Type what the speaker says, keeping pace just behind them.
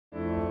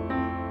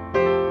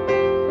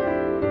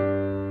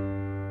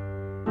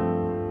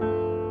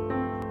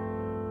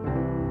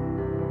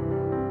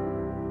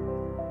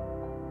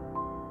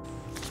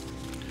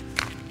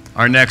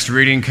Our next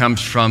reading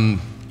comes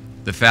from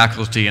the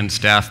faculty and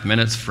staff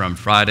minutes from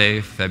Friday,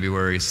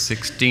 February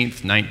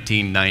 16th,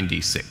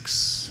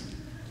 1996.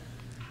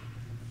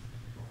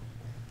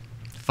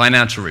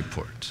 Financial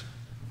report.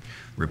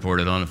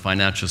 Reported on a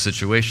financial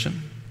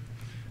situation.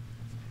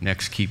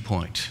 Next key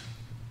point.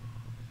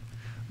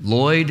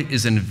 Lloyd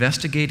is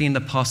investigating the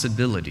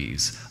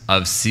possibilities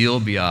of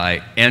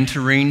CLBI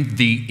entering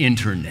the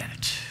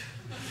internet.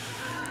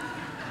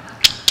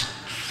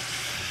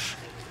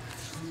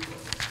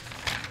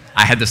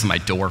 I had this on my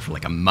door for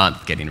like a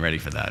month getting ready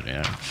for that.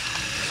 Yeah.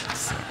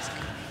 So,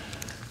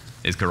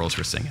 his girls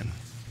were singing.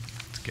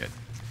 It's good.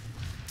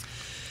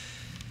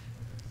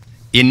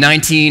 In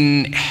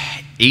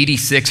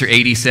 1986 or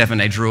 87,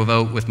 I drove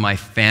out with my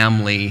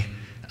family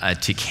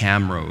to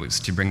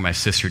Camrose to bring my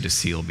sister to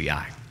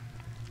CLBI.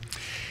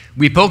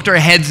 We poked our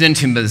heads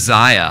into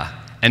Messiah,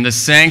 and the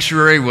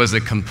sanctuary was a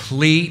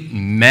complete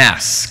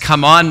mess.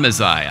 Come on,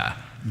 Messiah,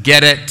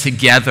 get it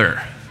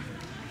together.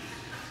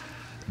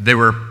 There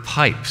were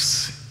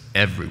pipes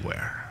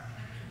everywhere.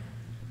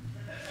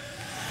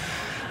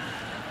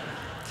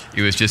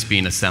 It was just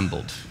being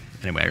assembled.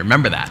 Anyway, I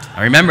remember that.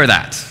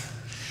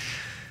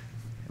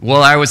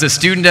 Well, I was a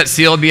student at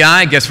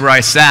CLBI. Guess where I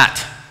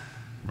sat?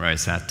 Where I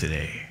sat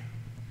today.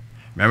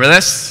 Remember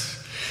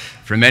this?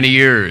 For many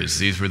years,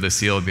 these were the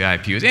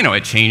CLBI pews. You know,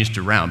 it changed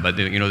around, but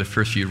the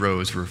first few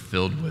rows were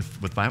filled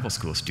with Bible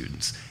school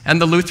students.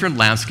 And the Lutheran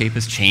landscape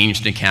has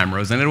changed in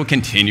Camrose, and it will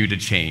continue to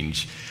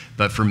change.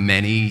 But for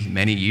many,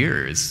 many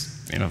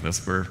years,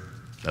 that's where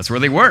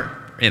they were.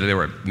 There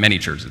were many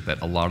churches,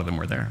 but a lot of them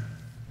were there.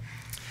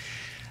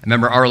 I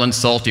remember Arlen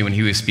Salty, when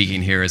he was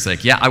speaking here, is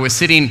like, yeah, I was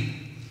sitting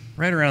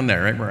right around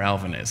there, right where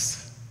Alvin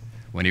is.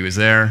 When he was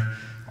there,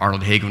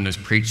 Arnold Hagen was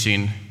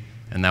preaching,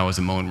 and that was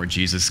a moment where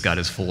Jesus got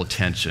his full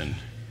attention,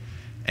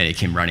 and he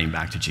came running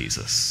back to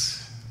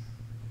Jesus.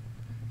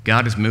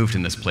 God has moved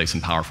in this place in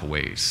powerful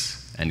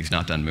ways, and he's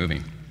not done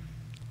moving.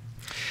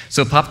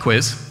 So, pop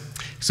quiz.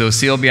 So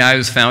CLBI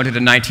was founded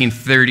in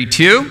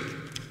 1932.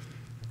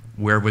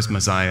 Where was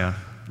Messiah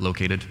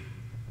located?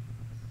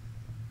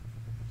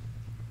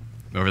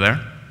 Over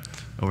there?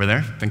 Over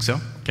there? Think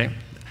so? Okay.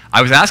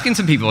 I was asking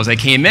some people as I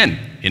came in,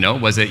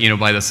 was it,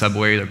 by the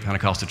subway, the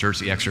Pentecostal church,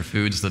 the extra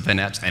foods, the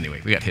vignettes?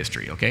 Anyway, we got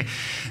history, okay?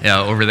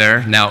 Over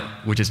there, now,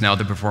 which is now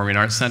the Performing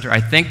Arts Center.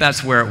 I think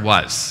that's where it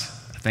was.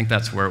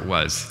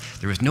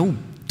 There was no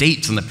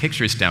dates on the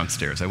pictures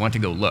downstairs. I went to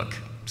go look,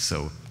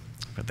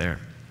 but there.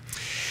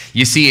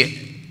 You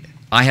see,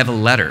 I have a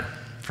letter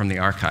from the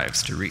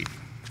archives to read.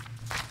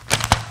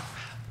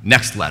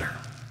 Next letter.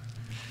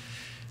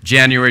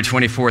 January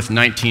 24th,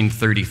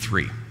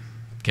 1933.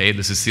 Okay,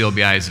 this is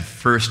CLBI's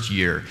first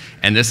year.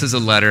 And this is a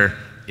letter,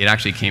 it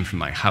actually came from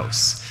my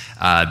house.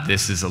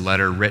 This is a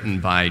letter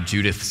written by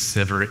Judith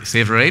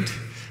Severide,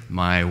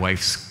 my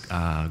wife's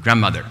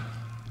grandmother,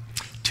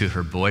 to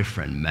her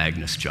boyfriend,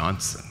 Magnus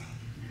Johnson.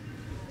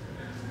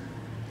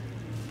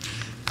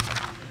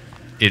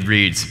 It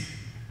reads,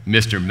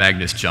 Mr.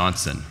 Magnus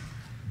Johnson,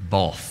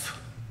 Balf.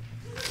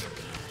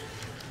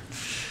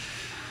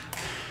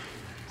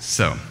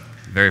 So,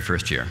 very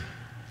first year.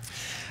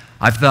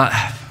 I've thought,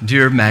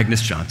 dear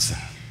Magnus Johnson,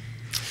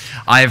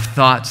 I've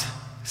thought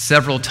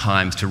several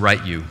times to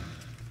write you,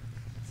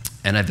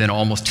 and I've been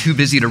almost too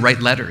busy to write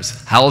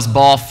letters. How's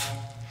Balf?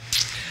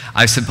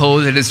 I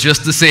suppose it is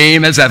just the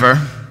same as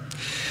ever.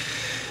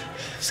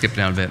 Skip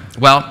down a bit.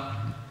 Well,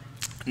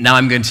 now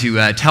I'm going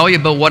to tell you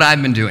about what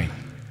I've been doing.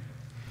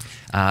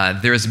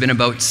 There's been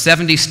about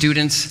 70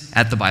 students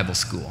at the Bible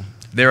school.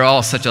 They're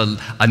all such a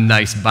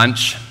nice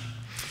bunch.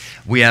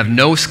 We have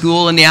no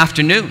school in the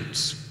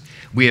afternoons.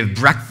 We have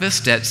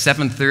breakfast at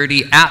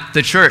 7:30 at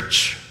the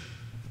church.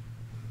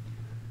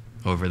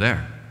 Over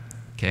there.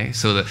 Okay,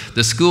 so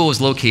the school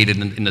was located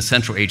in the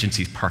central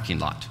agency's parking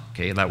lot.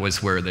 Okay, that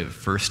was where they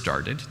first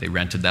started. They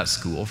rented that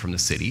school from the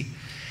city,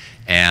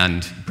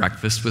 and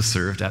breakfast was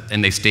served at,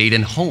 and they stayed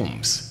in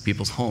homes,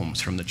 people's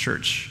homes from the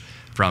church,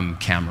 from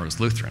Camrose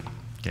Lutheran.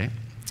 Okay,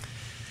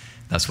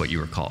 that's what you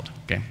were called.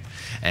 Okay,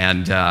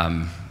 and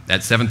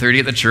at 7:30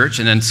 at the church,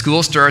 and then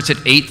school starts at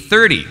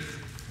 8:30,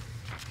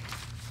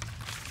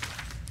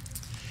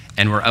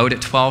 and we're out at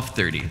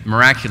 12:30.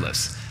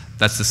 Miraculous.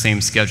 That's the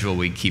same schedule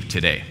we keep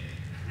today.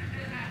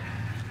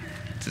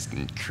 Just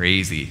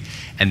crazy.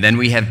 And then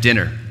we have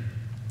dinner.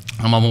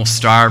 I'm almost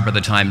starved by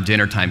the time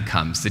dinner time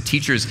comes. The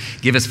teachers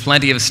give us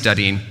plenty of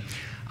studying.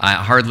 I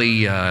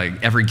hardly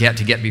ever get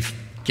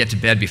to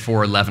bed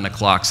before 11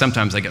 o'clock.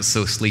 Sometimes I get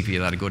so sleepy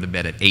that I go to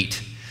bed at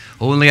 8.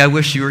 Only I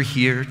wish you were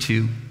here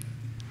too,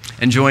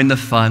 enjoying the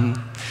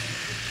fun.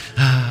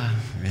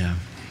 Yeah.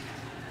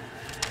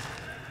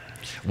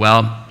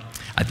 Well,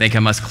 I think I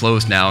must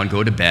close now and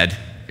go to bed.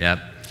 Yep.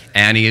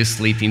 Annie is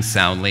sleeping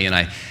soundly, and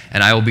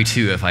I will be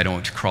too if I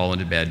don't crawl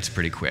into bed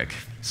pretty quick.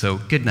 So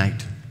good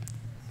night.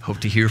 Hope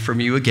to hear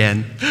from you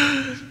again.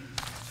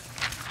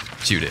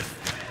 Judith.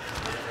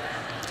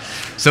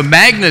 So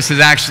Magnus is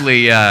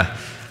actually,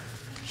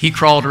 he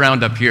crawled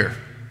around up here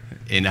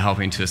in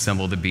helping to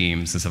assemble the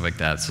beams and stuff like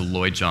that. So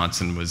Lloyd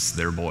Johnson was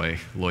their boy,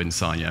 Lloyd and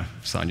Sonia.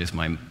 Sonia's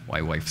my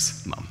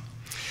wife's mom.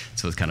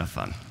 So it's kind of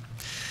fun.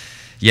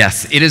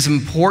 Yes, it is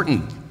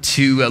important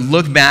to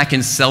look back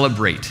and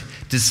celebrate,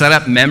 to set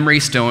up memory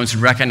stones, to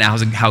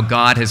recognize how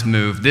God has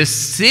moved. This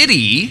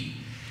city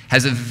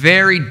has a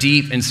very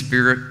deep and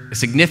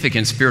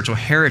significant spiritual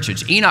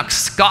heritage. Enoch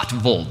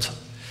Scottvold,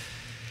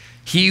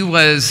 he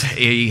was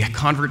a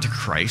convert to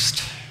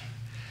Christ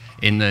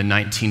in the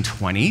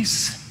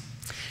 1920s,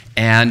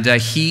 and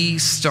he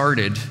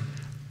started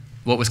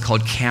what was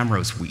called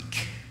Camrose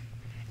Week.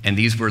 And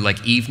these were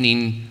like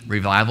evening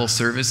revival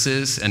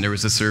services, and there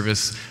was a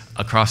service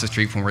across the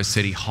street from where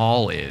City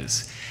Hall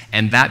is.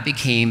 And that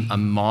became a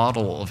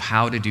model of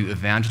how to do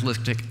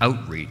evangelistic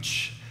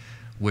outreach,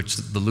 which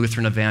the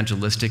Lutheran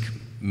evangelistic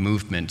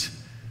movement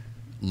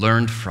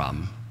learned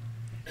from.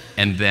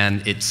 And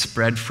then it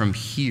spread from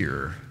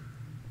here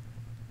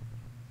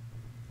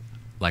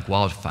like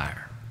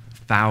wildfire.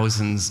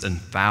 Thousands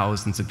and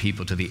thousands of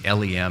people to the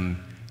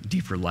LEM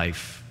Deeper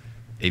Life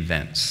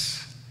events.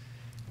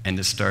 And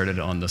it started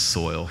on the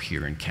soil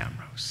here in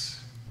Camrose.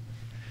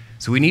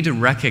 So we need to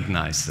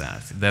recognize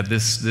that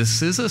this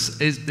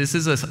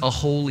is a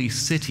holy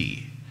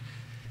city.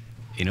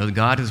 You know,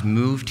 God has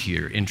moved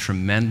here in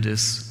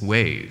tremendous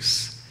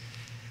ways.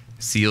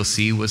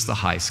 CLC was the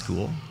high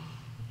school,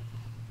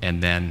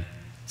 and then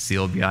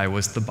CLBI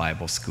was the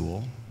Bible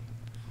school,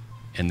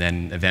 and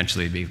then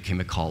eventually it became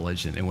a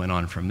college, and it went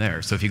on from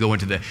there. So if you go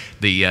into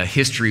the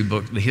history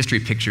book, the history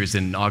pictures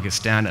in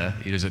Augustana,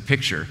 there's a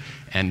picture,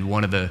 and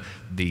one of the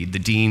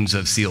deans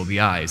of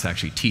CLBI is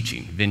actually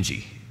teaching,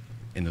 Vinci,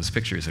 in those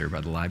pictures there by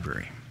the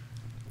library.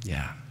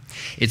 Yeah.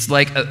 It's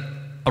like a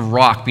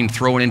rock being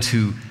thrown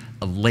into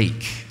a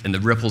lake, and the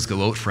ripples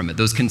go out from it.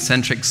 Those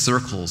concentric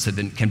circles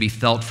can be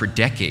felt for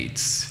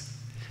decades.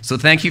 So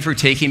thank you for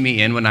taking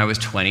me in when I was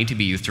 20 to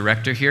be youth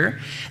director here.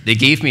 They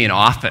gave me an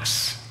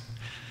office.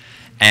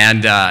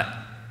 And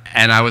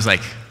I was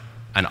like,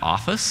 an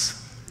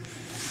office?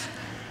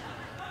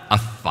 A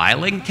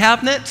filing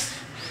cabinet?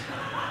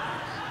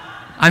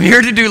 I'm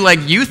here to do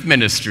like youth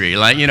ministry,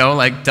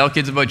 like tell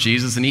kids about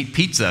Jesus and eat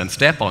pizza and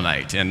stay up all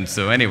night. And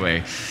so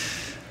anyway,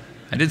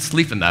 I did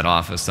sleep in that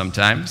office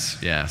sometimes.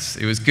 Yes,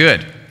 it was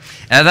good.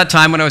 And at that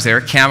time when I was there,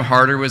 Cam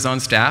Harder was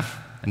on staff,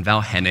 and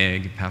Val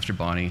Hennig, Pastor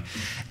Bonnie.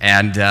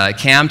 And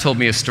Cam told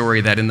me a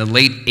story that in the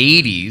late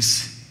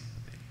 80s,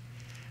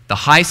 the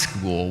high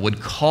school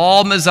would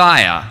call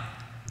Messiah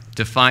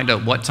to find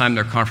out what time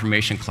their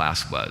confirmation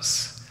class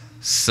was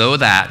so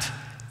that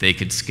they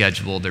could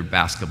schedule their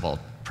basketball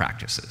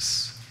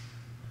practices.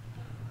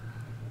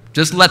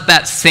 Just let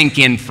that sink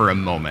in for a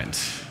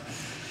moment.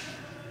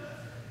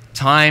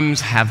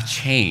 Times have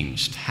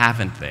changed,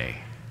 haven't they?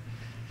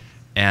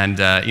 And,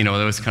 that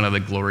was kind of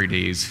the glory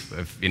days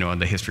of,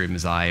 the history of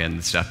Messiah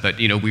and stuff. But,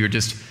 we were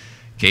just,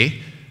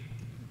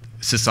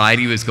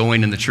 society was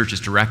going in the church's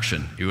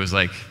direction. It was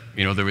like,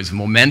 there was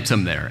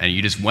momentum there, and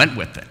you just went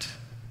with it.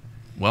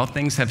 Well,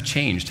 things have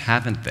changed,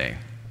 haven't they?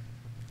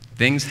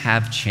 Things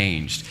have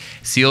changed.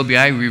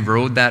 CLBI, we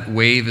rode that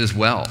wave as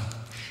well.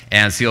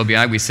 And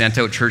CLBI, we sent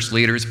out church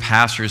leaders,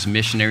 pastors,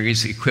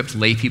 missionaries, equipped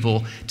lay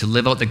people to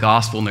live out the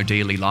gospel in their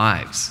daily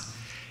lives.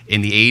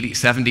 In the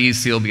 70s,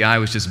 CLBI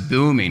was just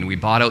booming. We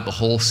bought out the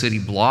whole city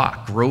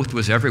block. Growth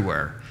was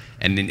everywhere.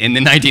 And in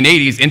the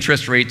 1980s,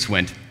 interest rates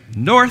went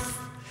north,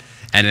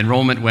 and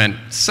enrollment went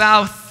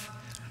south.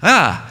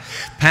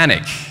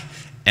 Panic.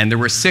 And there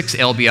were 6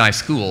 LBI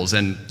schools,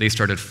 and they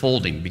started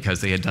folding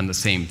because they had done the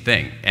same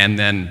thing. And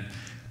then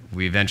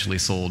we eventually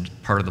sold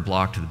part of the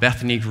block to the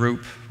Bethany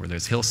group, where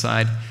there's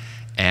Hillside.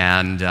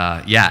 And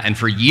and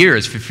for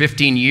years, for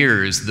 15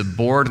 years, the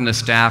board and the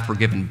staff were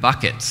given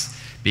buckets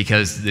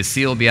because the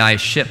CLBI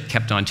ship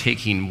kept on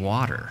taking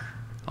water.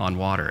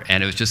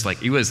 And it was just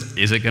like,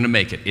 is it going to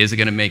make it? Is it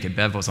going to make it?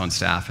 Bev was on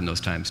staff in those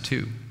times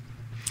too.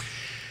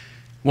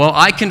 Well,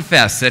 I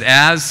confess that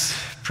as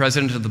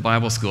president of the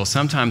Bible school,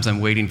 sometimes I'm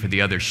waiting for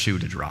the other shoe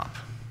to drop.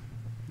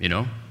 You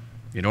know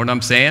what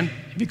I'm saying?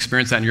 Have you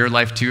experienced that in your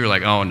life too? You're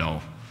like, oh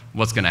no,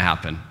 what's going to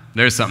happen?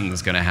 There's something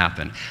that's going to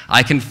happen.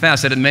 I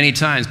confess that many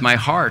times my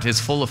heart is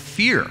full of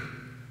fear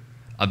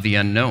of the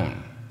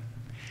unknown.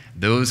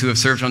 Those who have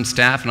served on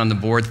staff and on the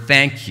board,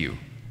 thank you.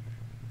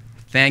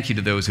 Thank you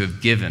to those who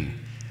have given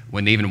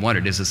when they even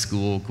wondered, is the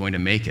school going to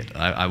make it?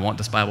 I want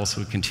this Bible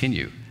school to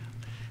continue.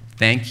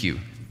 Thank you.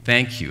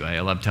 Thank you. I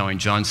love telling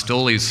John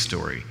Stoley's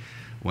story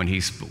when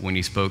he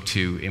spoke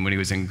to, and when he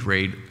was in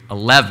grade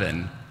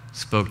 11,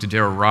 spoke to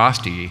Dean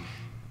Rostad,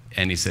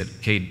 and he said,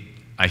 okay,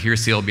 I hear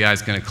CLBI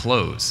is going to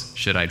close.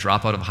 Should I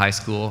drop out of high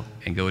school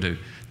and go to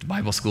the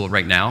Bible school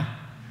right now?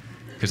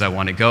 Because I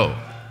want to go.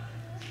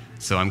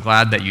 So I'm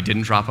glad that you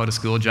didn't drop out of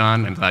school,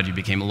 John. I'm glad you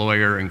became a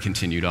lawyer and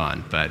continued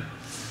on. But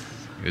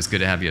it was good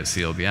to have you at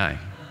CLBI.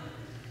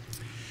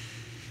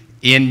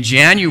 In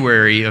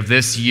January of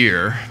this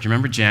year, do you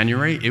remember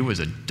January? It was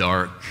a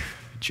dark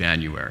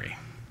January.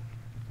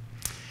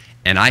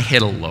 And I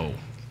hit a low.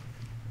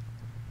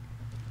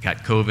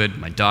 Got COVID,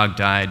 my dog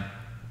died,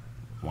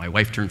 my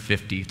wife turned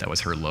 50, that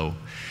was her low.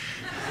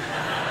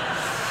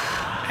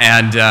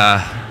 And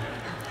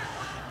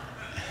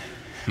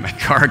my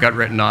car got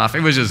written off.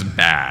 It was just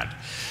bad.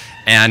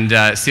 And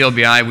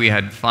CLBI, we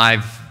had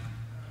 5,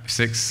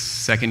 6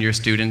 second-year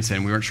students,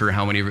 and we weren't sure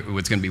how many, it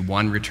was going to be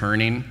one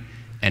returning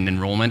and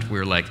enrollment. We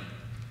were like,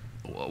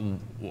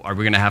 are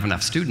we going to have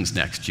enough students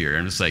next year?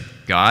 And it's like,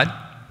 God,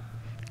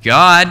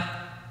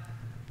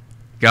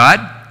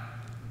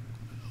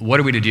 what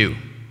are we to do?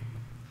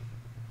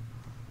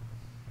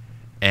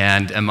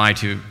 And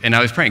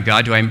I was praying,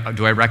 God, do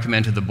I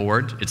recommend to the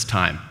board? It's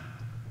time.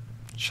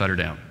 Shut her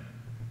down.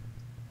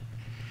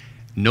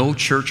 No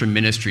church or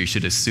ministry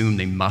should assume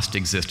they must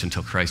exist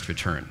until Christ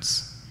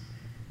returns.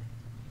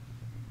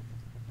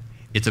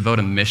 It's about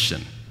a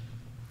mission.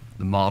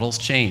 The models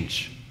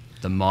change.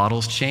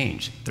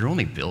 They're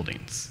only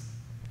buildings.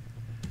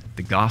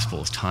 The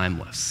gospel is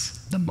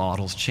timeless. The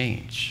models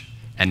change.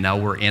 And now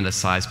we're in a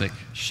seismic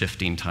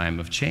shifting time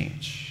of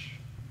change.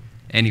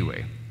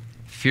 Anyway,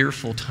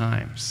 fearful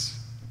times.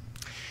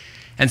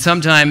 And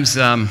sometimes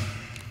I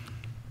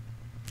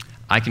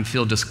can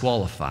feel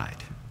disqualified.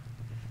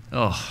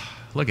 Oh,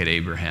 look at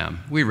Abraham.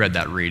 We read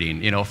that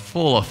reading,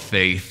 full of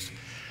faith.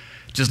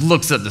 Just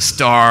looks at the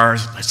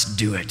stars. Let's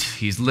do it.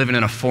 He's living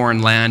in a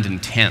foreign land in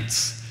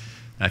tents.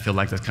 I feel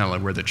like that's kind of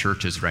like where the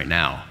church is right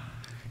now.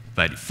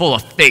 But full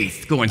of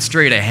faith, going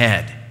straight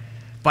ahead.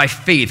 By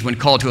faith, when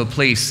called to a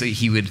place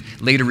he would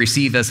later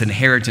receive as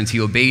inheritance, he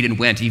obeyed and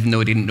went, even though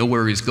he didn't know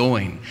where he was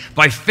going.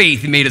 By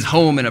faith, he made his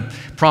home in a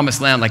promised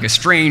land like a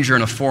stranger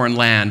in a foreign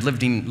land,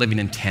 living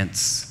in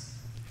tents.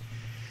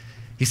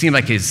 He seemed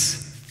like his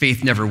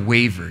faith never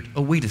wavered.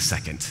 Oh, wait a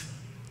second.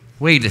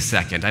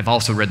 I've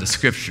also read the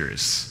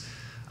scriptures.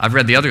 I've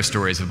read the other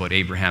stories about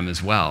Abraham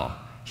as well.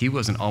 He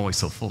wasn't always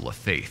so full of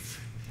faith.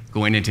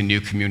 Going into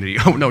new community,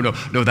 oh, no,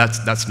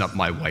 that's not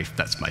my wife,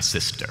 that's my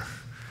sister.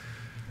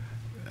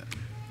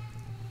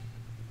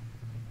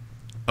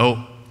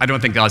 Oh, I don't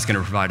think God's going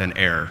to provide an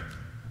heir.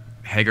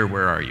 Hagar,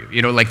 where are you?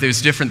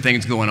 There's different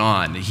things going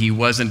on. He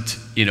wasn't,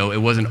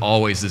 it wasn't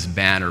always this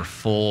banner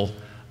full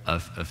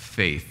of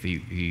faith.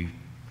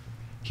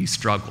 He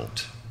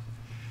struggled.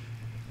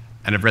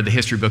 And I've read the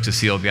history books of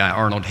CLBI.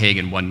 Arnold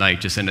Hagen one night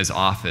just in his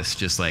office,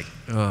 just like,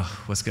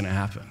 what's going to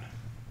happen?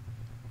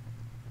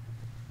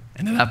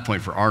 And at that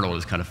point for Arnold, it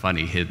was kind of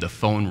funny. The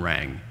phone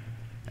rang,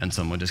 and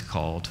someone just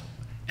called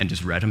and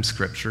just read him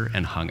scripture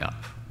and hung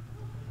up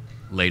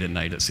late at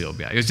night at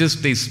CLBI. It was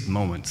just these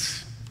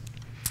moments.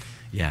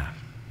 Yeah.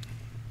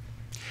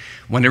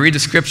 When I read the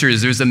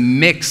scriptures, there's a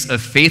mix of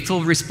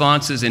faithful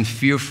responses and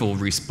fearful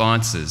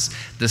responses.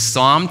 The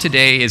psalm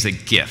today is a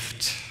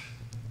gift.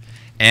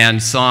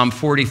 And Psalm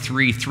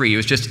 43:3, it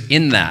was just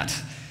in that.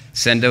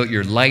 Send out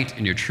your light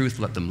and your truth,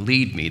 let them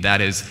lead me. That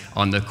is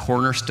on the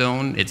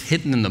cornerstone. It's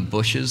hidden in the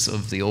bushes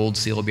of the old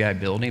CLBI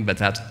building, but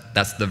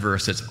that's the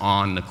verse that's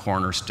on the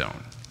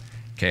cornerstone.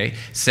 Okay?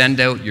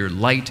 Send out your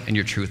light and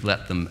your truth,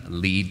 let them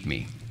lead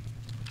me.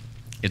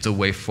 It's a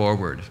way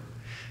forward.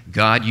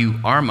 God,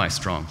 you are my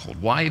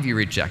stronghold. Why have you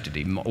rejected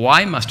me?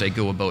 Why must I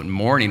go about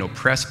mourning,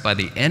 oppressed by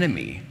the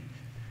enemy?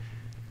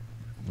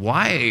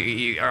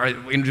 Why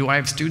do I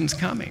have students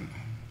coming?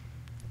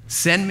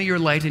 Send me your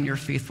light and your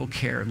faithful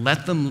care.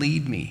 Let them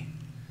lead me.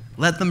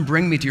 Let them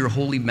bring me to your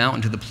holy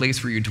mountain, to the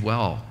place where you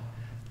dwell.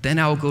 Then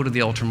I will go to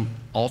the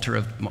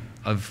altar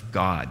of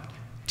God.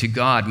 To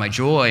God, my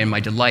joy and my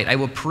delight. I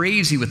will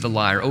praise you with the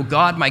lyre. Oh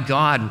God,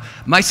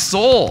 my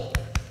soul.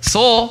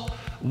 Soul,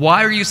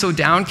 why are you so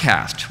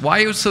downcast? Why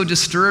are you so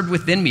disturbed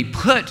within me?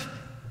 Put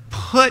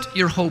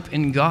your hope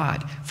in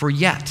God, for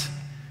yet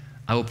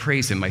I will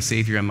praise him, my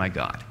Savior and my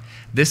God.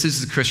 This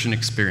is the Christian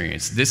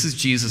experience. This is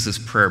Jesus'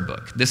 prayer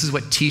book. This is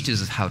what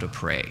teaches us how to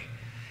pray.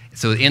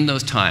 So in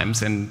those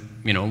times, and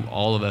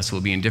all of us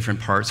will be in different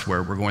parts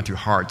where we're going through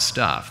hard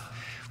stuff,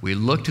 we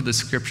look to the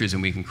scriptures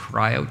and we can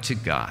cry out to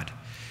God,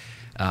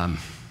 and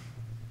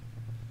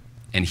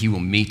he will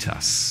meet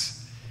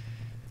us.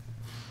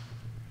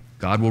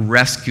 God will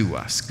rescue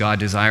us. God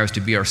desires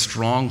to be our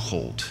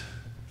stronghold.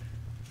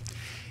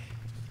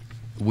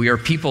 We are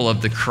people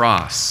of the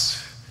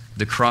cross.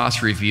 The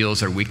cross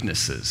reveals our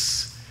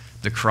weaknesses.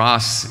 The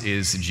cross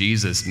is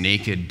Jesus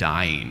naked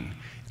dying.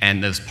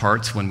 And those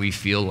parts when we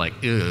feel like,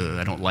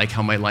 I don't like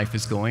how my life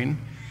is going.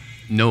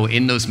 No,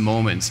 in those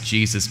moments,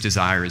 Jesus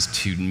desires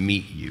to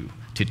meet you,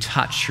 to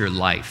touch your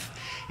life.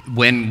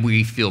 When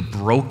we feel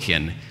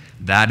broken,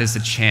 that is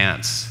a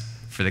chance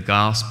for the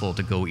gospel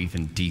to go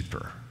even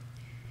deeper.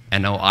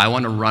 And no, I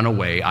want to run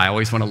away. I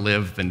always want to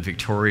live in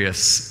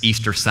victorious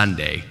Easter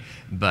Sunday,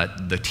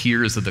 but the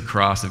tears of the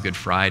cross of Good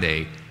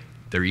Friday,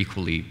 they're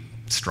equally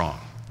strong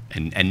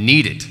and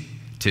needed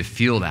to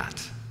feel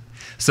that.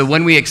 So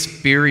when we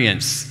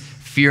experience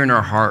fear in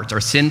our hearts,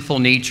 our sinful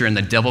nature and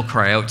the devil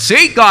cry out,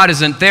 see, God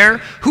isn't there.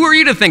 Who are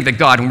you to think that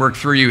God can work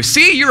through you?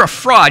 See, you're a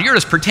fraud. You're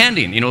just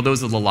pretending.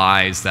 Those are the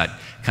lies that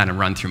kind of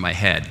run through my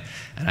head.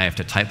 And I have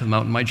to type them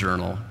out in my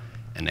journal,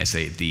 and I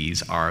say,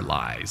 these are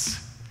lies.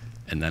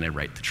 And then I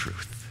write the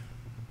truth.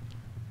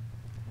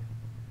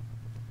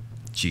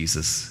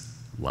 Jesus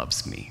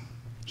loves me.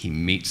 He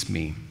meets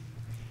me.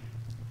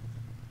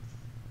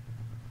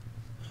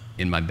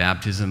 In my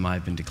baptism,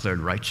 I've been declared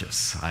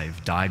righteous.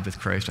 I've died with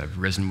Christ. I've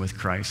risen with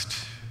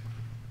Christ.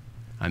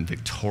 I'm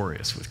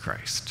victorious with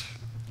Christ.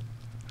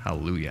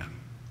 Hallelujah.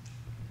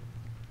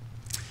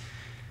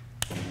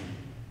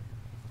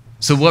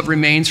 So what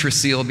remains for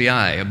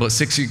CLBI? About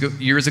 6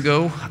 years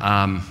ago,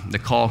 the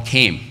call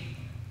came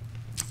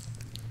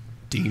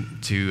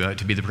to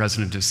be the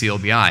president of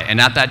CLBI. And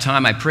at that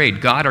time, I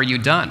prayed, God, are you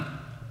done?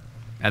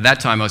 At that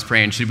time, I was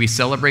praying, should we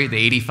celebrate the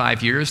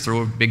 85 years,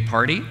 throw a big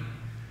party,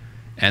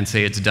 and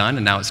say it's done,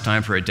 and now it's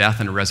time for a death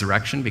and a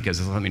resurrection because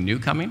there's something new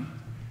coming?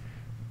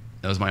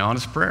 That was my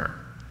honest prayer.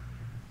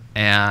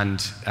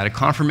 And at a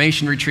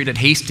confirmation retreat at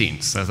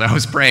Hastings, as I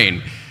was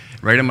praying,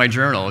 right in my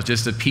journal,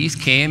 just a peace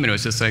came, and it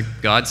was just like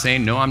God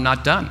saying, no, I'm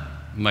not done.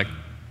 I'm like,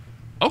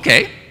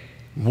 okay,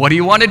 what do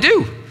you want to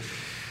do?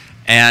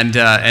 And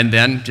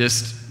then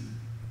just,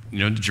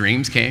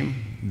 dreams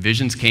came,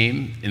 visions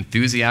came,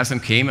 enthusiasm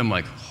came. I'm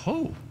like,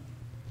 oh,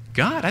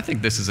 God, I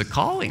think this is a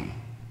calling.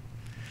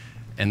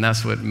 And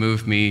that's what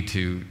moved me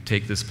to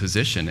take this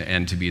position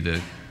and to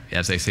be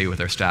as I say with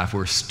our staff,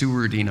 we're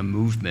stewarding a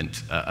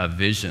movement, a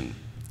vision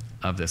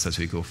of this as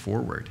we go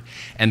forward.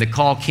 And the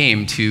call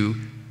came to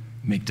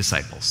make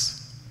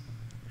disciples.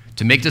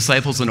 To make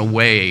disciples in a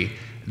way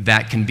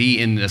that can be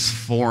in this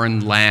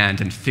foreign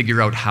land and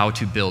figure out how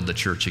to build the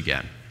church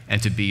again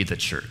and to be the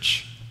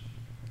church.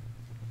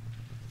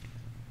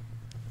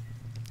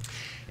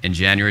 In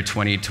January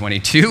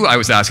 2022, I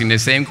was asking the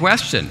same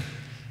question.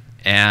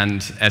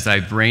 And as I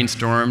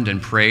brainstormed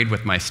and prayed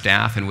with my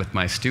staff and with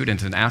my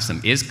students and asked them,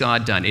 is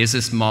God done? Is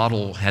this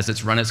model, has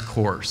it run its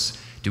course?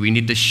 Do we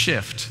need to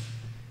shift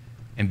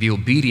and be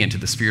obedient to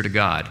the Spirit of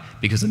God?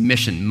 Because the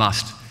mission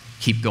must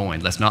keep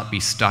going. Let's not be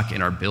stuck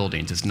in our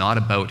buildings. It's not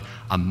about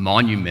a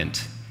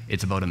monument.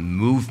 It's about a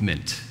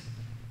movement.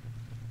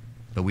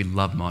 But we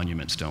love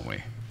monuments, don't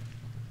we?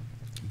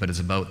 But it's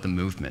about the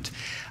movement.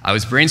 I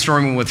was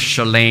brainstorming with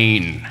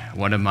Shalane,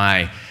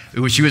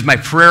 she was my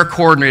prayer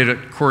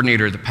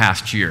coordinator the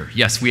past year.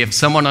 Yes, we have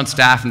someone on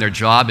staff and their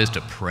job is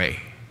to pray.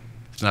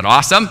 Isn't that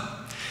awesome?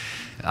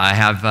 I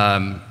had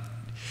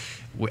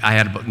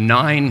about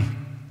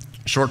 9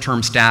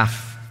 short-term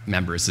staff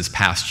members this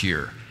past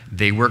year.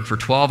 They work for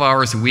 12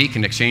 hours a week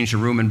and exchange a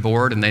room and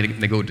board, and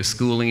they go to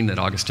schooling at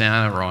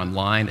Augustana or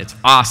online. It's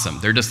awesome.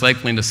 They're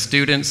discipling the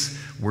students.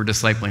 We're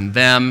discipling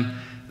them.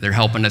 They're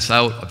helping us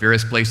out at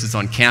various places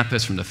on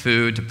campus, from the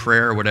food to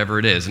prayer, whatever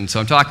it is. And so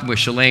I'm talking with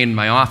Shalane in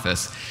my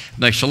office.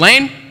 I'm like,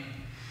 Shalane,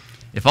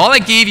 if all I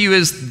gave you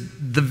is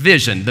the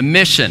vision, the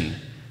mission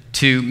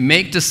to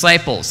make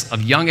disciples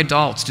of young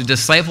adults, to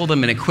disciple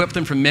them and equip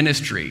them for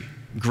ministry,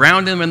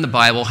 ground them in the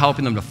Bible,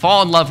 helping them to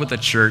fall in love with the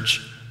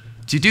church,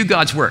 to do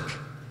God's work.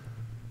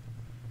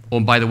 Oh,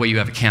 and by the way, you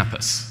have a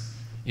campus.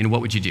 What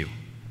would you do?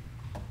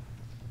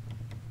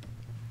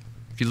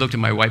 If you looked at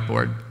my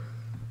whiteboard,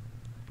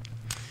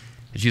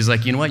 and she's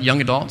like, you know what, young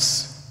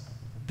adults,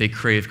 they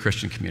crave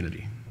Christian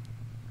community.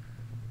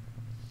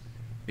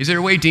 Is there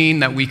a way, Dean,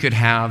 that we could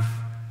have,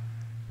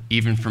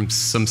 even from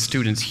some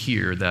students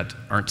here that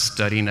aren't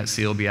studying at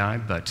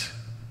CLBI, but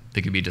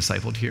they could be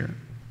discipled here?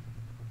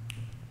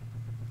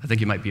 I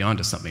think you might be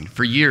onto something.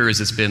 For years,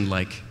 it's been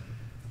like,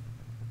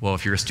 well,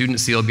 if you're a student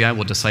at CLBI,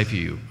 we'll disciple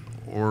you.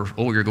 Or,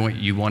 oh,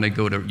 you want to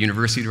go to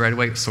university right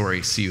away?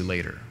 Sorry, see you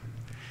later.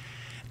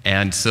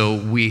 And so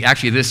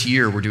this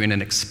year, we're doing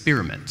an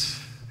experiment.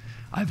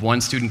 I have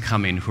one student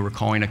coming who we're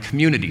calling a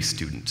community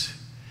student.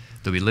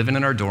 They'll be living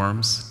in our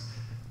dorms.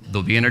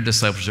 They'll be in our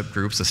discipleship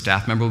groups. A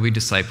staff member will be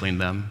discipling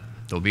them.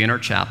 They'll be in our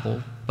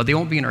chapel, but they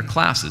won't be in our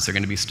classes. They're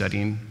going to be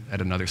studying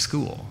at another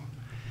school.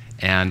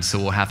 And so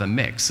we'll have a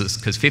mix,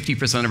 because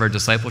 50% of our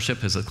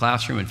discipleship is a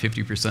classroom and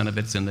 50% of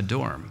it's in the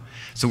dorm.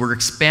 So we're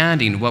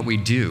expanding what we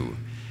do.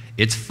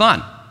 It's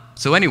fun.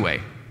 So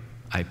anyway,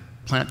 I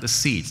plant the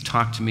seeds.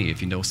 Talk to me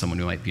if you know someone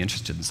who might be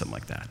interested in something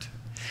like that.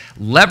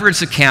 Leverage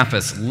the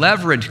campus,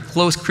 leverage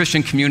close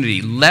Christian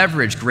community,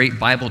 leverage great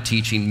Bible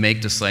teaching,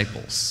 make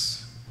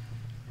disciples.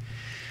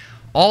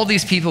 All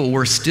these people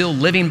were still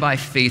living by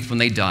faith when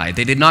they died.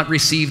 They did not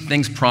receive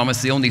things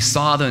promised. They only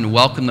saw them and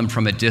welcomed them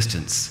from a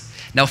distance.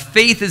 Now,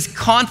 faith is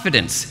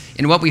confidence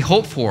in what we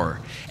hope for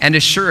and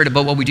assured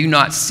about what we do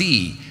not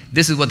see.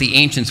 This is what the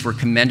ancients were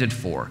commended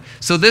for.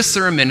 So this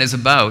sermon is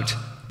about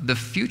the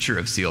future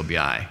of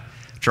CLBI.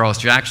 Charles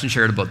Jackson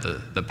shared about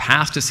the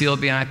past of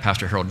CLBI.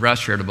 Pastor Harold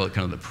Rush shared about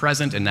kind of the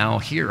present. And now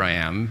here I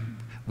am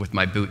with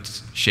my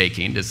boots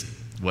shaking.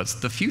 What's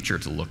the future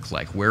to look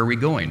like? Where are we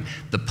going?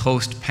 The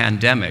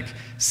post-pandemic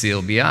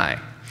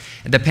CLBI.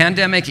 And the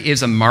pandemic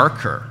is a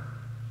marker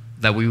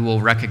that we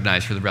will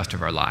recognize for the rest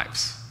of our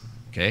lives.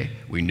 Okay?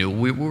 We knew what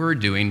we were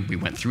doing. We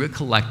went through it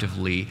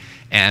collectively.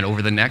 And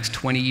over the next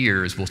 20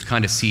 years, we'll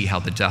kind of see how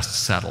the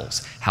dust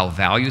settles, how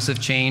values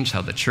have changed,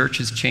 how the church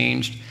has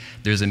changed.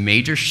 There's a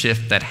major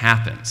shift that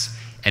happens,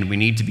 and we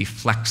need to be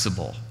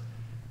flexible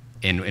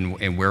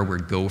in where we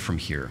go from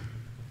here.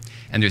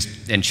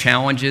 And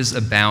challenges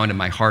abound, and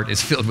my heart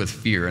is filled with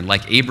fear. And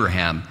like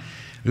Abraham,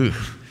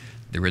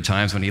 there were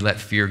times when he let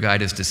fear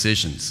guide his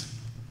decisions.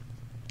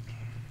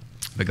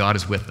 But God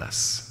is with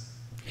us.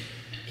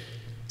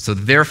 So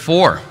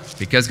therefore,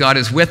 because God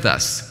is with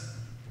us,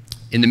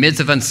 in the midst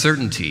of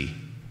uncertainty,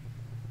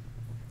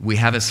 we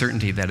have a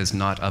certainty that is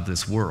not of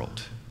this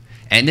world.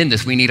 And in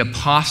this, we need a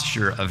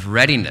posture of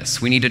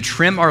readiness. We need to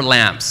trim our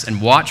lamps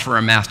and watch for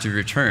our master's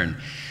return.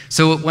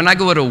 So when I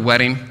go to a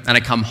wedding and I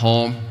come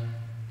home,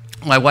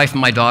 my wife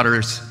and my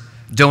daughters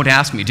don't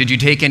ask me, did you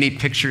take any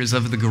pictures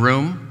of the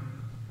groom?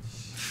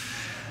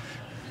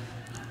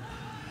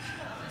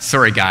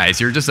 Sorry, guys,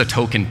 you're just a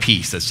token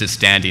piece that's just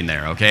standing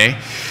there, okay?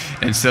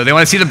 And so they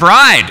want to see the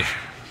bride.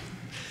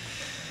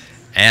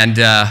 And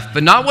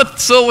but not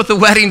with the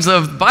weddings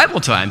of Bible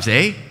times,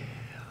 eh?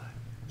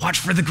 Watch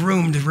for the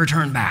groom to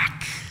return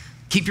back.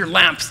 Keep your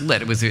lamps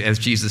lit, as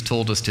Jesus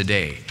told us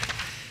today.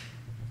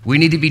 We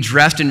need to be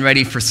dressed and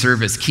ready for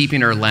service,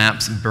 keeping our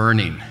lamps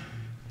burning.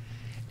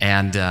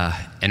 And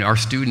our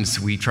students,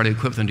 we try to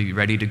equip them to be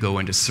ready to go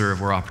and to serve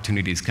where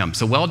opportunities come.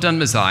 So well done,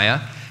 Messiah,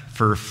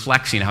 for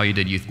flexing how you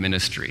did youth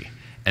ministry.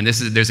 And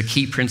there's a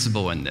key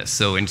principle in this.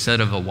 So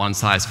instead of a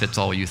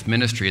one-size-fits-all youth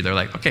ministry, they're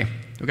like, okay,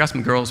 we got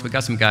some girls, we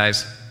got some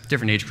guys,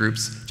 different age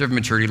groups, different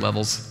maturity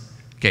levels.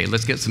 Okay,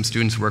 let's get some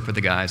students work with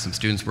the guys, some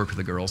students work with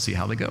the girls, see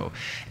how they go.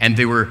 And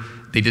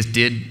they just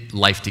did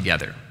life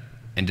together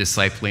and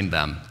discipling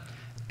them,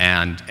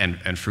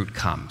 and fruit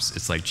comes.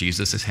 It's like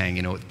Jesus is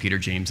hanging out with Peter,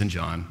 James, and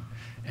John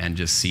and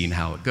just seeing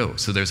how it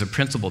goes. So there's a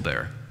principle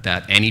there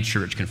that any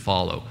church can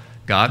follow.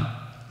 God,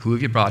 who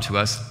have you brought to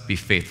us? Be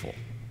faithful.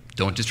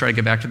 Don't just try to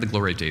get back to the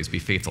glory days. Be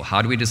faithful.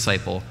 How do we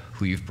disciple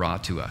who you've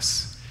brought to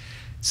us?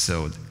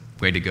 So,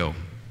 way to go.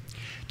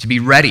 To be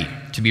ready.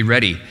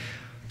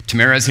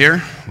 Tamara's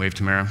here. Wave,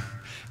 Tamara.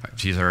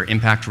 She's our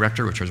impact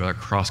director, which is our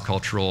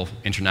cross-cultural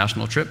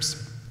international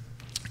trips.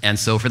 And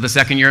so for the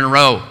second year in a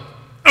row,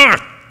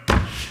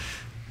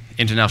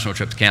 international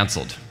trips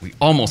canceled. We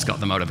almost got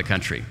them out of the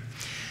country.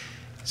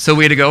 So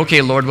we had to go,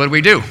 okay, Lord, what do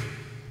we do?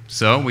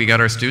 So we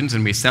got our students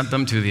and we sent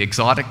them to the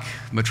exotic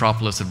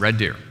metropolis of Red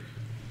Deer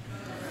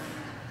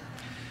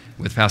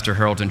with Pastor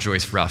Harold and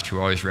Joyce Rust, who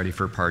are always ready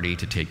for a party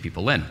to take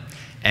people in.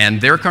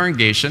 And their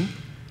congregation,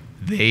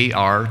 they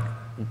are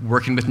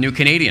working with new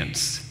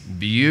Canadians,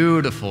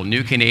 beautiful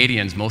new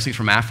Canadians, mostly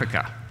from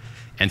Africa.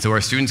 And so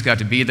our students got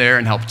to be there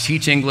and help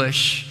teach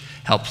English,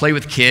 help play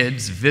with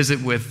kids,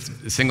 visit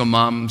with single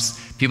moms,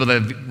 people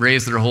that have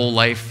raised their whole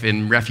life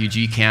in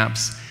refugee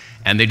camps.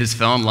 And they just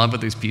fell in love with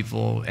these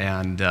people,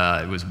 and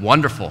it was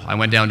wonderful. I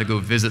went down to go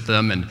visit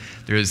them, and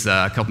there's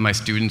a couple of my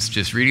students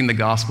just reading the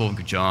Gospel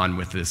of John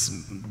with this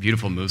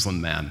beautiful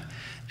Muslim man,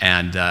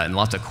 and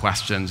lots of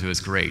questions. It was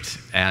great.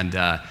 And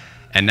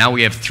now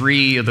we have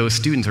 3 of those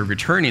students who are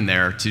returning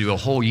there to do a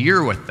whole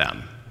year with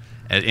them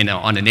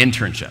on an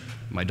internship.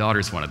 My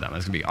daughter's one of them.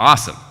 It's going to be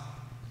awesome.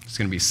 It's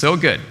going to be so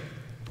good.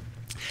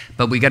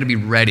 But we got to be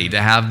ready to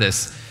have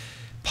this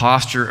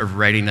posture of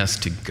readiness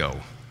to go.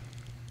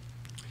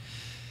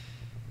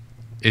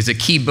 Is a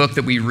key book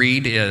that we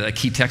read, a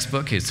key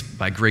textbook. It's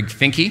by Greg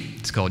Finke.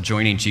 It's called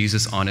Joining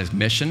Jesus on His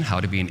Mission, How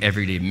to Be an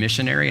Everyday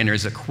Missionary. And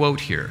there's a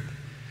quote here.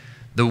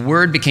 The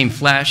Word became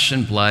flesh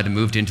and blood and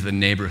moved into the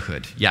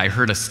neighborhood. Yeah, I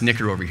heard a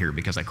snicker over here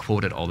because I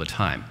quote it all the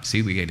time.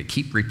 See, we got to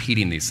keep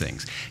repeating these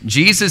things.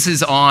 Jesus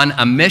is on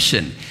a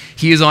mission.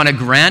 He is on a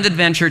grand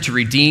adventure to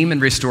redeem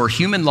and restore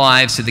human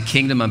lives to the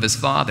kingdom of his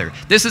Father.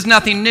 This is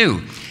nothing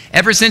new.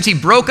 Ever since he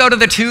broke out of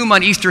the tomb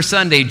on Easter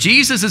Sunday,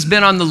 Jesus has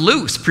been on the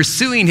loose,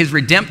 pursuing his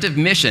redemptive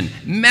mission,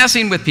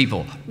 messing with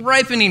people,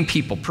 ripening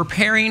people,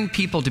 preparing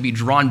people to be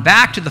drawn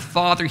back to the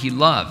Father he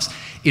loves.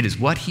 It is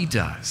what he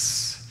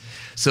does.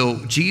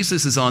 So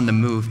Jesus is on the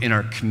move in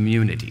our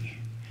community.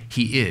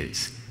 He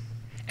is.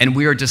 And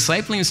we are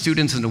discipling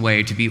students in a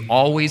way to be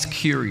always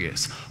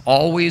curious,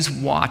 always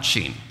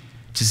watching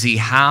to see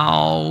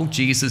how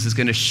Jesus is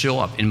going to show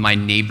up in my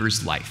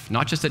neighbor's life,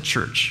 not just at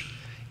church,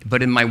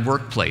 but in my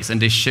workplace,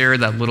 and to share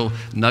that little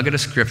nugget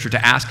of scripture,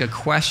 to ask a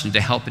question, to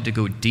help it to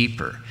go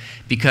deeper.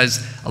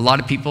 Because a lot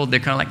of people, they're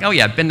kind of like, oh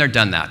yeah, I've been there,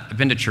 done that. I've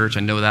been to church,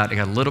 I know that, I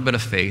got a little bit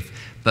of faith.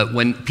 But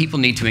when people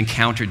need to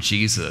encounter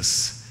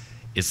Jesus,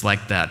 it's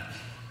like that,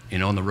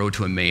 on the road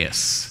to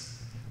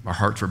Emmaus. Our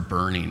hearts were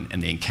burning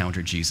and they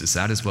encountered Jesus.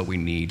 That is what we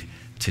need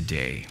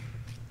today.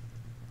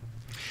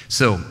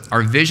 So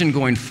our vision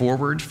going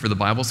forward for the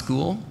Bible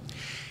school,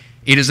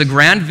 it is a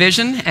grand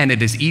vision, and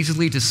it is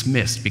easily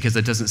dismissed because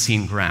it doesn't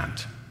seem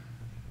grand.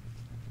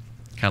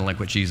 Kind of like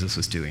what Jesus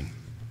was doing.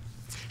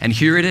 And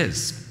here it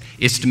is.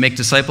 It's to make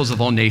disciples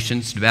of all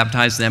nations, to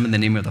baptize them in the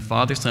name of the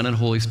Father, Son, and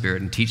Holy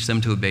Spirit, and teach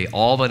them to obey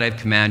all that I've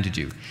commanded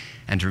you.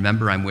 And to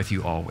remember, I'm with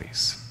you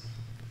always.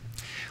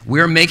 We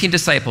are making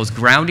disciples,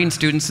 grounding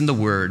students in the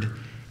Word,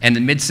 and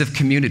in the midst of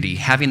community,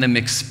 having them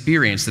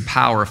experience the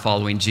power of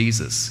following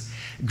Jesus.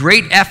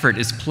 Great effort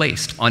is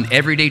placed on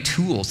everyday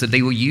tools that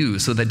they will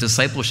use so that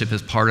discipleship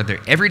is part of their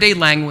everyday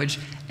language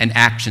and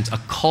actions, a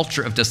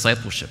culture of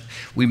discipleship.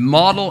 We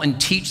model and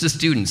teach the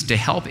students to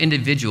help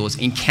individuals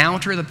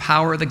encounter the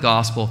power of the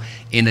gospel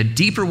in a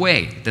deeper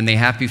way than they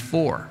have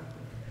before.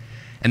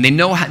 And they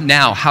know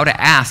now how to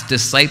ask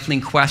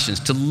discipling questions,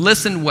 to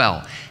listen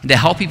well, and to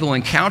help people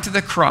encounter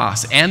the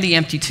cross and the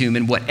empty tomb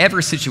in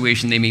whatever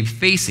situation they may be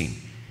facing.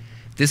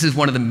 This is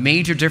one of the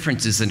major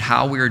differences in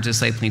how we are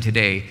discipling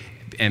today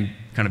and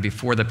kind of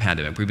before the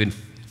pandemic. We've been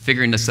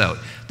figuring this out.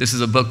 This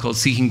is a book called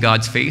Seeking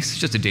God's Face. It's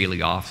just a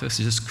daily office.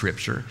 It's just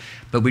scripture.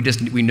 But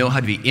we know how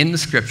to be in the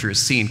scriptures,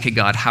 seeing, okay,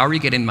 God, how are you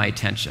getting my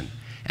attention?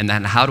 And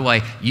then how do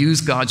I use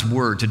God's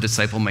word to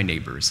disciple my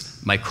neighbors,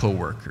 my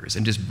coworkers,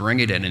 and just bring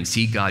it in and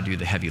see God do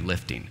the heavy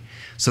lifting.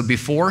 So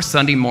before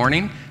Sunday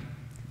morning,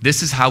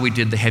 this is how we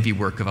did the heavy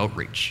work of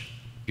outreach.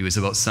 It was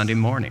about Sunday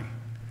morning.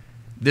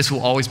 This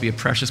will always be a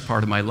precious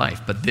part of my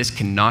life, but this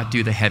cannot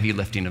do the heavy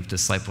lifting of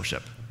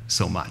discipleship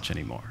so much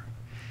anymore.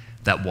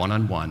 That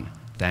one-on-one,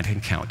 that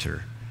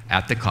encounter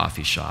at the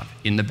coffee shop,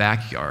 in the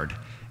backyard,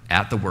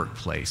 at the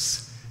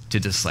workplace, to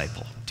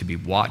disciple, to be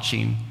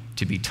watching,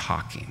 to be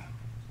talking.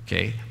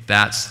 Okay?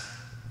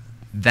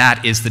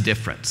 That is the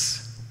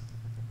difference.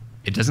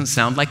 It doesn't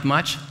sound like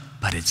much,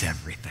 but it's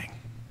everything.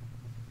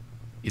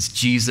 It's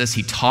Jesus.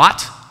 He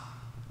taught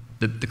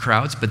the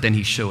crowds, but then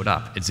he showed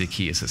up at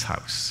Zacchaeus'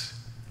 house.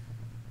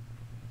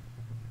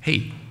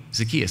 Hey,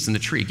 Zacchaeus in the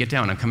tree, get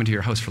down. I'm coming to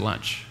your house for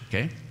lunch.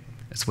 Okay?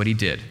 That's what he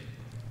did.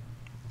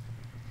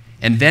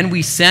 And then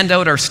we send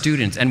out our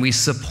students and we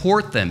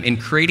support them in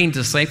creating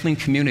discipling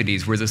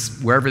communities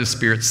wherever the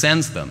Spirit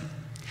sends them.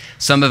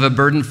 Some have a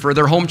burden for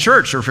their home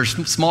church or for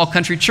small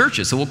country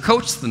churches, so we'll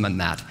coach them in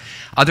that.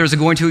 Others are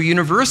going to a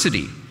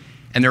university,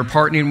 and they're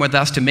partnering with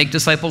us to make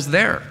disciples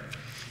there.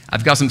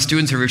 I've got some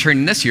students who are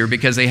returning this year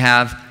because they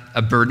have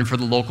a burden for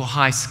the local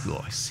high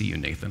school. I see you,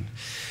 Nathan.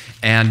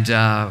 And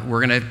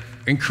we're going to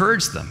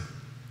encourage them.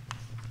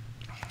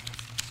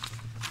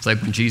 It's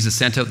like when Jesus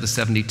sent out the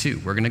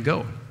 72. We're going to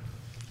go.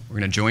 We're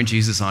going to join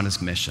Jesus on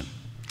his mission.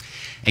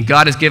 And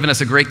God has given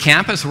us a great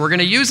campus, and we're going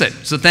to use it.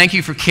 So thank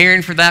you for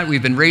caring for that.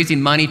 We've been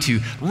raising money to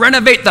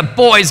renovate the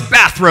boys'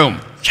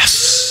 bathroom.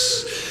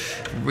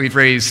 Yes! We've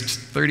raised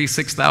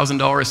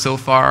 $36,000 so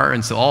far,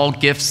 and so all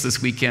gifts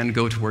this weekend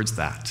go towards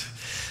that.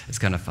 It's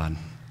kind of fun.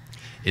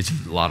 It's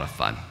a lot of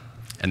fun.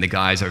 And the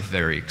guys are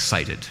very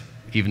excited,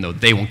 even though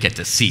they won't get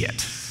to see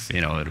it.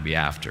 It'll be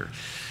after.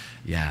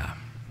 Yeah.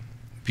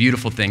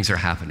 Beautiful things are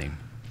happening.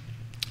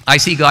 I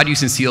see God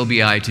using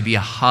CLBI to be a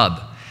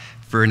hub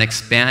for an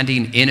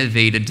expanding,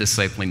 innovative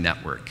discipling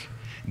network.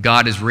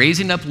 God is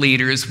raising up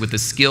leaders with the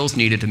skills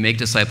needed to make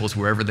disciples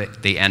wherever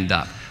they end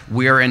up.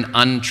 We are in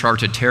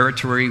uncharted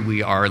territory.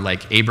 We are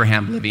like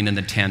Abraham living in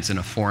the tents in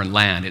a foreign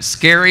land. It's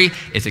scary,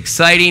 it's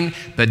exciting,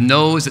 but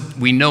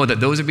we know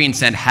that those who are being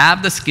sent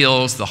have the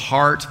skills, the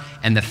heart,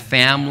 and the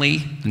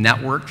family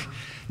network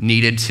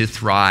needed to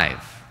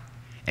thrive.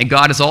 And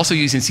God is also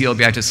using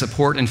CLBI to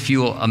support and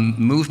fuel a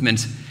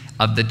movement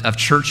of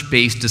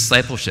church-based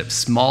discipleship,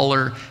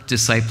 smaller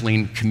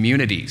discipling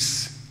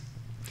communities.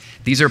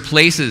 These are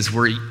places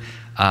where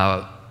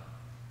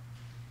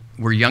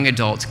young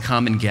adults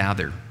come and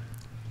gather,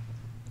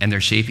 and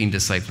they're shaping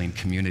discipling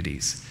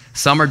communities.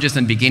 Some are just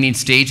in beginning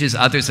stages,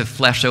 others have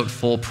fleshed out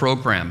full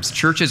programs.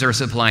 Churches are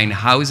supplying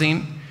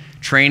housing,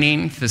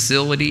 training,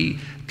 facility,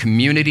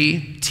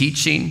 community,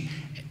 teaching,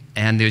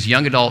 and there's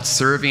young adults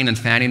serving and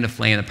fanning the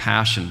flame and the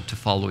passion to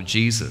follow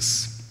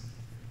Jesus.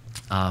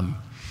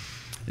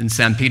 In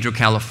San Pedro,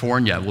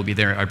 California, we'll be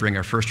there. I bring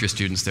our first-year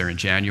students there in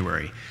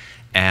January.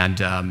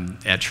 And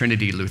at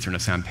Trinity Lutheran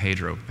of San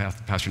Pedro,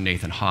 Pastor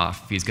Nathan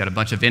Hoff, he's got a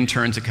bunch of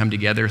interns that come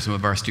together. Some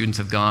of our students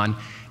have gone,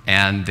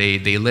 and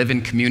they live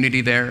in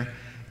community there,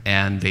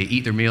 and they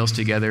eat their meals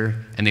together,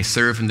 and they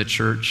serve in the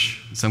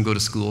church. Some go to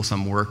school,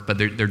 some work, but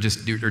they're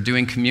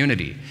doing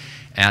community.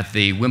 At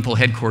the Wimple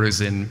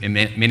headquarters in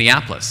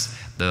Minneapolis,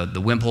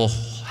 the Wimple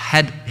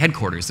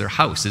headquarters, their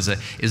house, is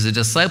a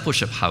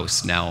discipleship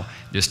house now.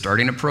 They're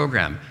starting a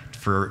program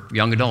for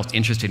young adults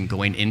interested in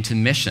going into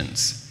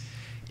missions.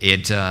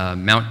 At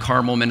Mount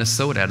Carmel,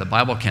 Minnesota, at a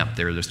Bible camp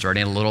there, they're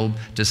starting a little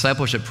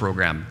discipleship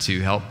program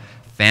to help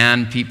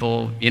fan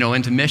people,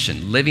 into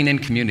mission, living in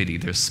community.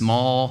 There's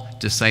small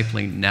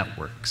discipling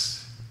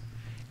networks.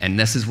 And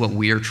this is what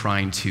we are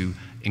trying to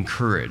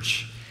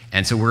encourage.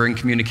 And so we're in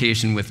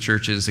communication with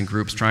churches and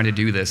groups trying to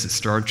do this. It's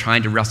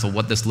trying to wrestle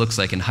what this looks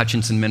like in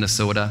Hutchinson,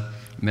 Minnesota,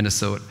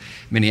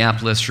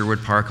 Minneapolis,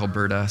 Sherwood Park,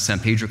 Alberta, San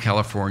Pedro,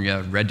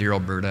 California, Red Deer,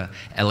 Alberta,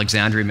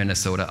 Alexandria,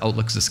 Minnesota,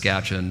 Outlook,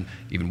 Saskatchewan,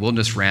 even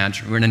Wilderness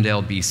Ranch,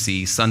 Renendale,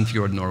 BC,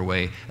 Sunfjord,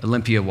 Norway,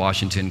 Olympia,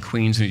 Washington,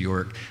 Queens, New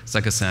York,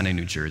 Sakasane,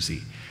 New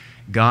Jersey.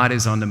 God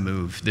is on the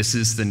move. This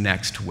is the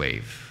next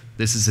wave.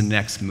 This is the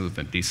next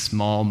movement. These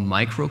small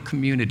micro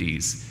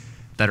communities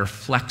that are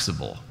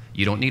flexible.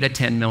 You don't need a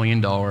 $10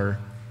 million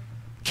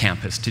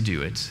campus to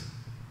do it.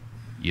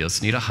 You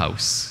just need a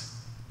house.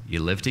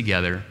 You live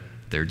together.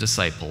 They're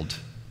discipled.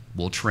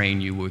 We'll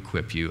train you, we'll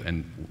equip you,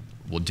 and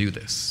we'll do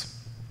this.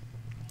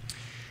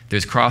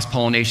 There's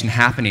cross-pollination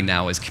happening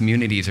now as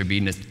communities are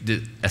being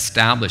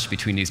established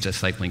between these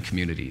discipling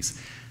communities.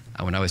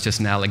 When I was just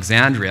in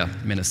Alexandria,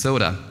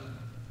 Minnesota,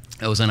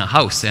 I was in a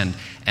house, and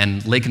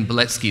Lakin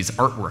Beletsky's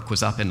artwork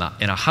was up in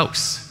a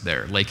house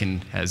there. Lakin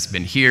has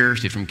been here,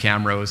 she's from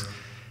Camrose.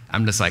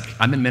 I'm just like,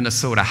 I'm in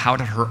Minnesota, how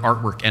did her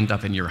artwork end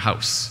up in your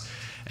house?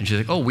 And she's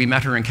like, oh, we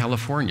met her in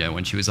California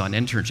when she was on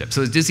internship.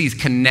 So just these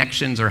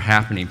connections are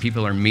happening.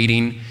 People are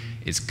meeting.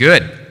 It's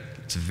good.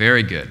 It's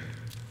very good.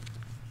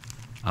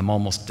 I'm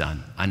almost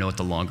done. I know it's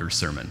a longer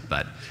sermon,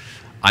 but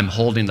I'm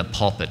holding the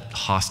pulpit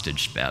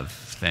hostage, Bev.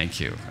 Thank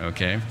you,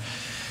 okay?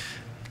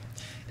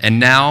 And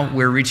now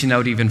we're reaching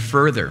out even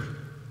further.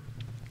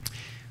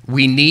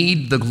 We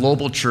need the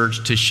global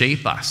church to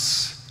shape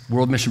us.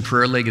 World Mission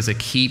Prayer League is a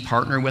key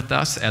partner with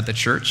us at the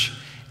church.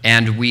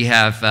 And we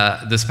have,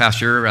 this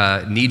past year,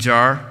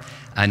 Nijar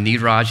and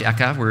Niraj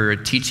Eka were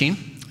teaching.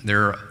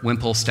 They're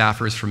Wimpole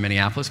staffers from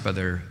Minneapolis, but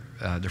they're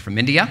from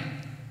India.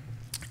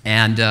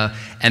 And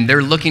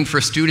they're looking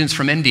for students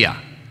from India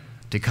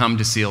to come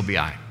to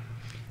CLBI.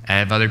 I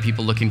have other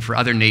people looking for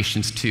other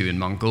nations too, in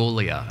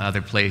Mongolia,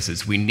 other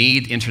places. We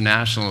need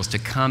internationals to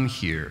come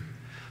here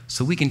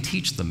so we can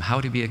teach them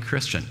how to be a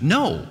Christian.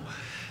 No,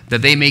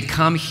 that they may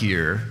come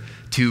here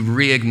to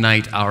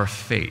reignite our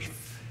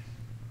faith.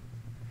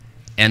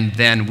 And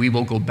then we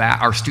will go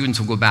back, our students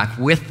will go back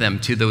with them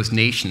to those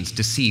nations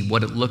to see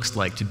what it looks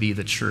like to be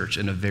the church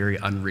in a very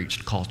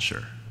unreached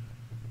culture.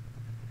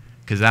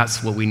 Because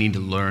that's what we need to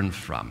learn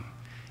from.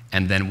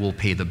 And then we'll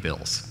pay the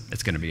bills.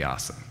 It's going to be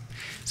awesome.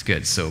 It's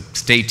good. So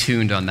stay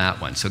tuned on that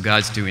one. So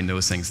God's doing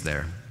those things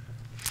there.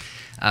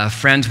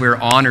 Friends, we're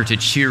honored to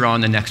cheer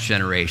on the next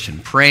generation,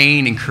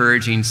 praying,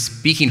 encouraging,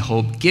 speaking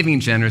hope, giving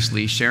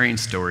generously, sharing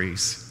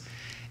stories.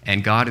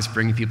 And God is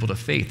bringing people to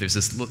faith.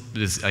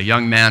 There's a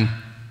young man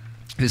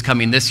who's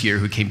coming this year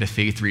who came to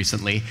faith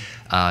recently,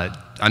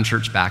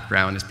 unchurched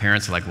background. His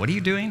parents are like, "What are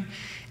you doing?"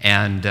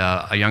 And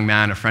a young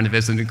man, a friend of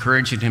his, was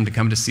encouraging him to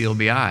come to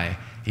CLBI.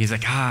 He's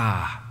like,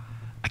 I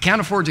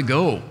can't afford to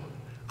go.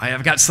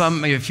 I've got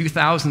maybe a few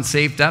thousand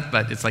saved up,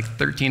 but it's like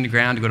 13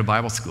 grand to go to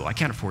Bible school. I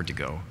can't afford to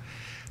go.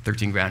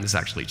 13 grand is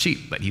actually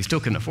cheap, but he still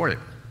couldn't afford it.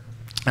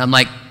 And I'm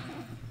like,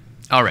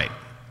 all right,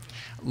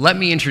 let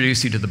me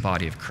introduce you to the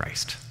body of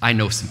Christ. I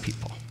know some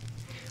people.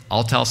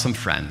 I'll tell some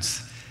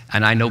friends,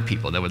 and I know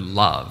people that would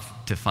love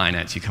to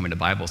finance you coming to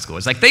Bible school.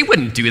 It's like, they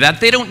wouldn't do that.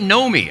 They don't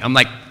know me. I'm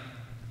like,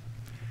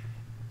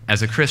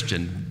 as a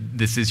Christian,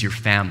 this is your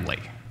family.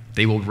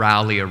 They will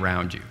rally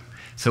around you.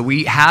 So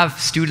we have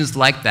students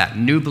like that,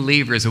 new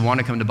believers who want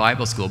to come to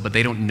Bible school, but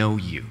they don't know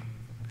you.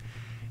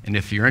 And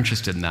if you're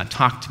interested in that,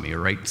 talk to me or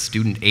write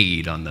student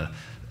aid on the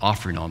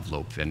offering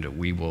envelope, and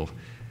we will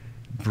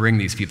bring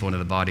these people into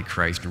the body of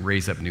Christ and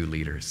raise up new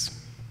leaders.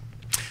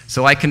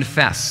 So I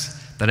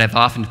confess that I've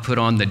often put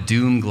on the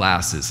doom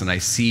glasses and I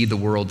see the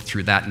world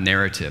through that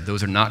narrative.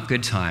 Those are not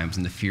good times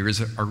and the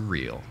fears are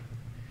real.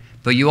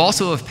 But you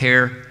also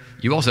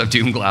have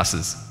doom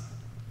glasses.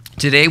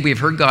 Today we have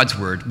heard God's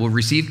word, we'll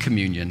receive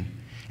communion,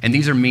 and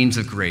these are means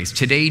of grace.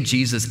 Today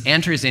Jesus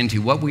enters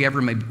into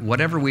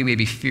whatever we may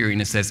be fearing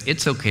and says,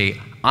 it's okay,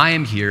 I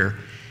am here,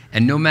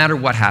 and no matter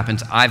what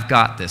happens, I've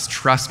got this,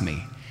 trust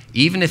me.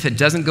 Even if it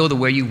doesn't go the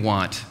way you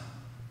want,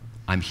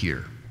 I'm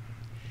here.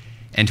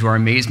 And to our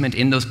amazement,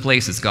 in those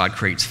places, God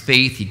creates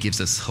faith, he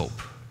gives us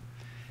hope.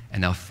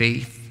 And now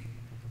faith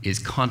is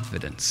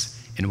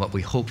confidence in what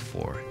we hope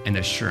for and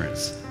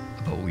assurance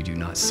about what we do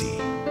not see.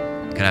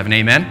 Can I have an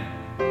amen?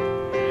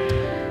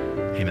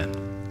 Amen.